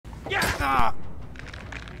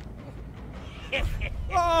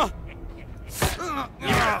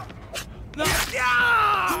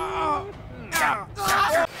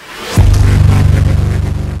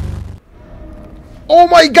Oh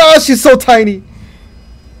my gosh, he's so tiny.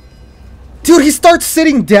 Dude, he starts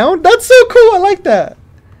sitting down? That's so cool, I like that.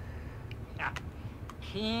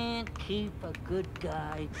 Can't keep a good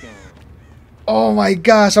guy down. Oh my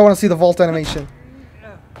gosh, I want to see the vault animation.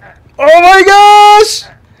 Oh my gosh!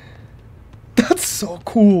 That's so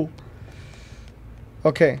cool.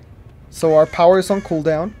 Okay, so our power is on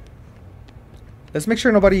cooldown. Let's make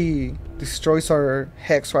sure nobody destroys our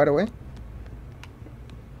hex right away.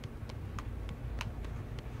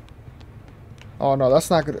 Oh no, that's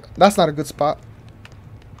not good. That's not a good spot.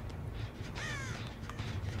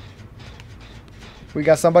 We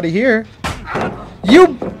got somebody here.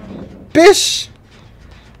 You bish!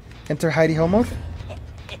 Enter hidey hole mode.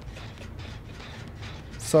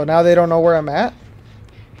 So now they don't know where I'm at.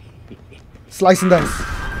 Slice and dice.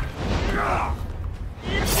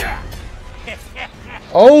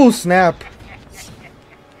 Oh snap.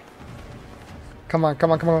 Come on,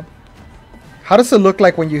 come on, come on. How does it look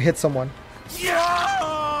like when you hit someone?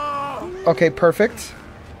 Okay, perfect.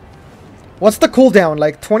 What's the cooldown?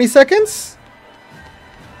 Like 20 seconds?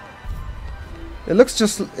 It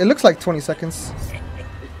looks like 20 seconds.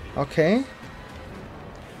 Okay.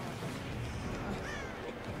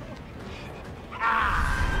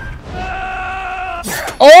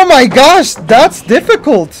 Oh my gosh, that's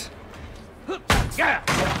difficult.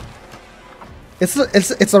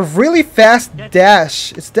 It's a really fast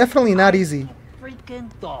dash. It's definitely not easy.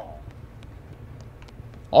 Freaking doll.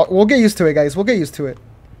 We'll get used to it, guys. We'll get used to it.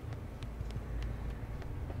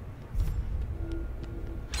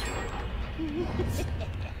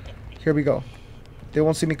 Here we go. They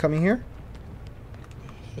won't see me coming here.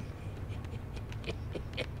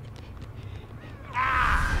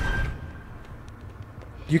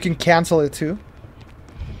 You can cancel it too.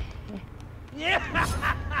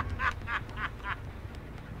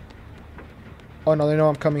 Oh no, they know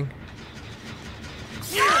I'm coming.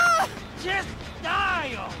 Just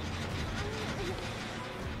die.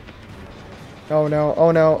 Oh no,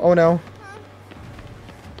 oh no, oh no.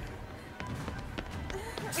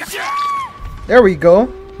 There we go.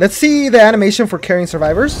 Let's see the animation for carrying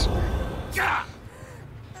survivors.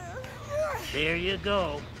 There you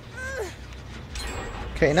go.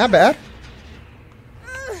 Okay, not bad.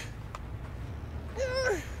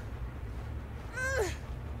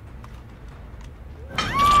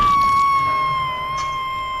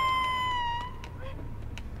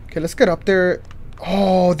 Okay, let's get up there.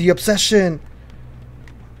 Oh, the obsession.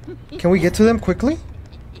 Can we get to them quickly?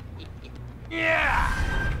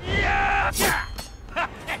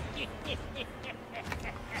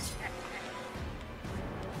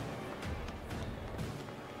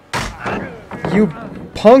 You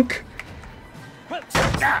punk. I'm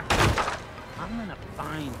gonna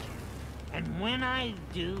find you. And when I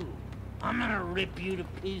do, I'm gonna rip you to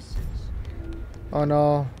pieces. Oh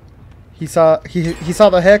no. He saw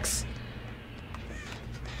the hex.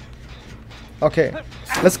 Okay.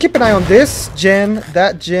 Let's keep an eye on this gen,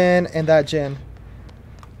 that gen, and that gen.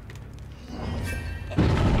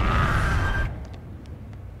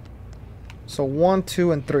 So 1,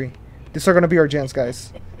 2, and 3. These are gonna be our gens,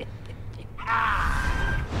 guys.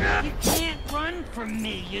 You can't run from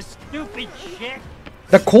me, you stupid shit.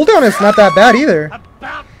 The cooldown is not that bad either.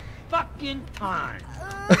 About fucking time.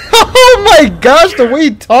 Oh my gosh, the way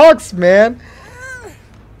he talks, man.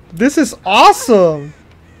 This is awesome.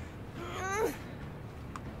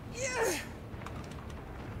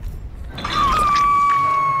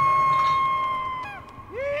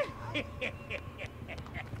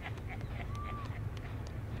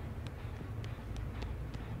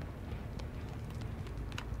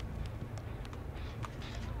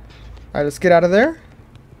 Alright, let's get out of there.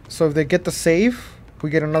 So if they get the save, we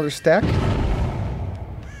get another stack.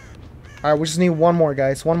 Alright, we just need one more,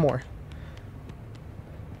 guys. One more.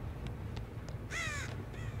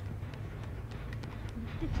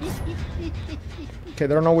 Okay, they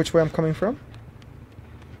don't know which way I'm coming from.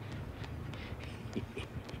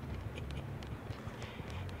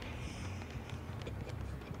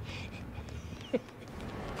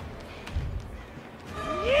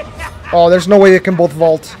 Oh, there's no way they can both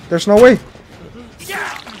vault. There's no way.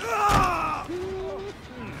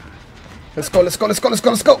 Let's go, let's go, let's go, let's go,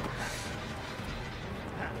 let's go.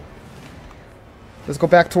 Let's go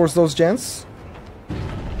back towards those gens.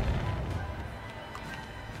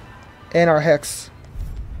 And our hex.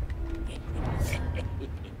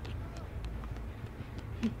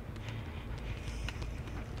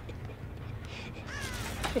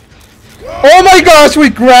 Oh my gosh, we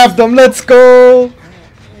grabbed them. Let's go.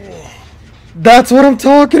 That's what I'm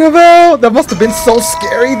talking about. That must have been so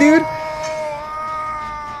scary, dude.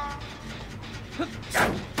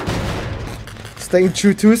 Staying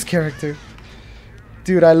true to his character.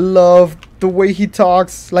 Dude, I love the way he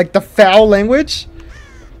talks. Like the foul language.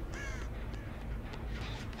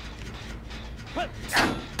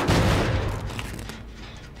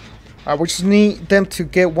 Alright, we just need them to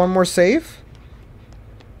get one more save.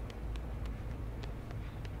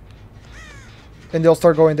 And they'll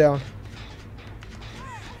start going down.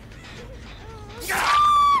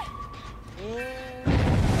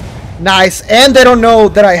 Nice. And they don't know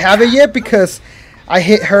that I have it yet because I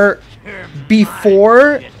hit her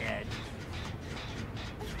before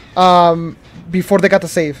before they got the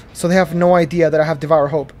save. So they have no idea that I have Devour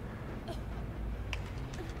Hope.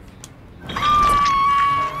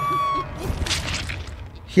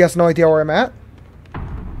 He has no idea where I'm at.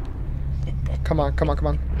 Come on, come on, come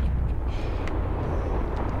on.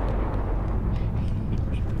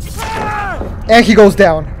 And he goes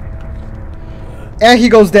down. And he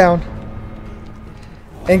goes down.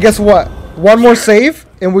 And guess what? One more save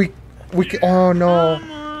and we can, oh no.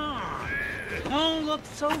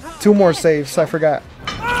 Two more saves, I forgot.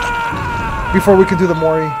 Before we can do the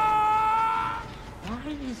Mori. Why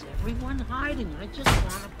is everyone hiding? I just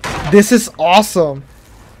want to... This is awesome.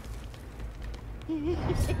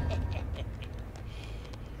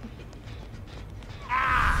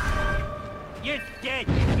 You're dead,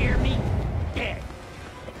 you hear me? Dead.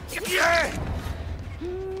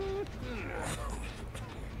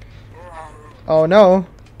 Oh no.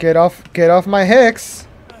 Get off my Hex.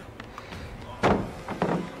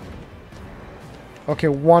 Okay,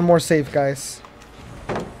 one more save, guys.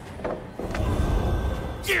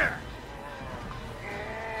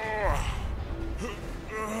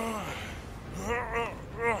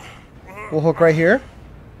 We'll hook right here.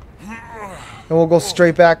 And we'll go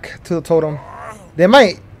straight back to the totem. They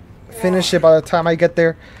might finish it by the time I get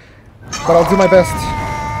there. But I'll do my best.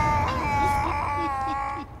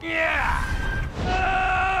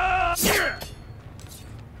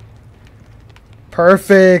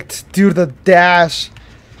 Perfect. Dude, the dash.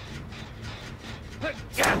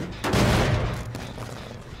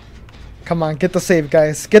 Come on, get the save,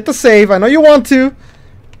 guys. Get the save. I know you want to.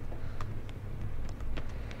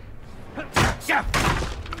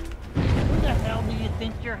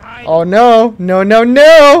 Oh no. No, no,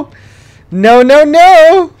 no. No, no,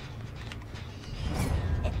 no.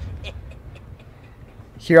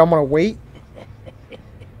 Here, I'm gonna wait.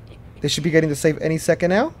 They should be getting the save any second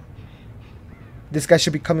now. This guy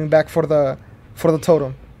should be coming back for the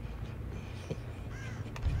totem.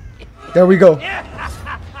 There we go.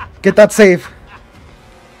 Get that save.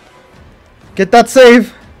 Get that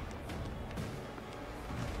save.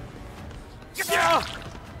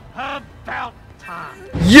 About time.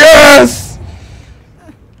 Yes!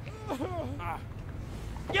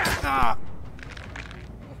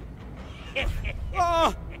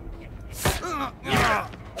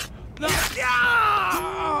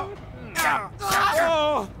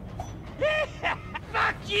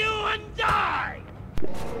 Fuck you and die!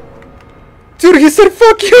 Dude, he said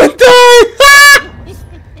fuck you and die!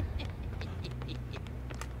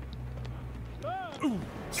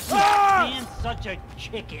 Being such a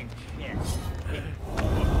chicken shit.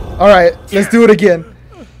 Alright, let's do it again.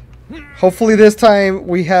 Hopefully this time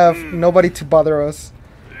we have nobody to bother us.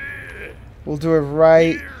 We'll do it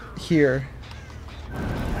right here.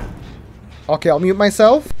 Okay, I'll mute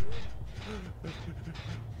myself.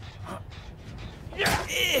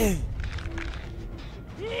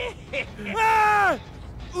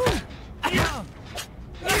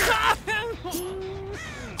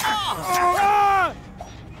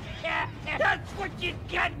 That's what you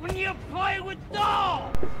get when you play with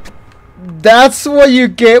dolls! That's what you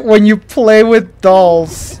get when you play with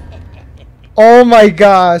dolls. Oh my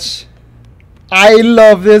gosh. I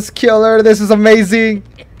love this killer. This is amazing.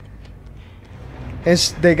 And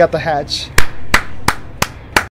they got the hatch.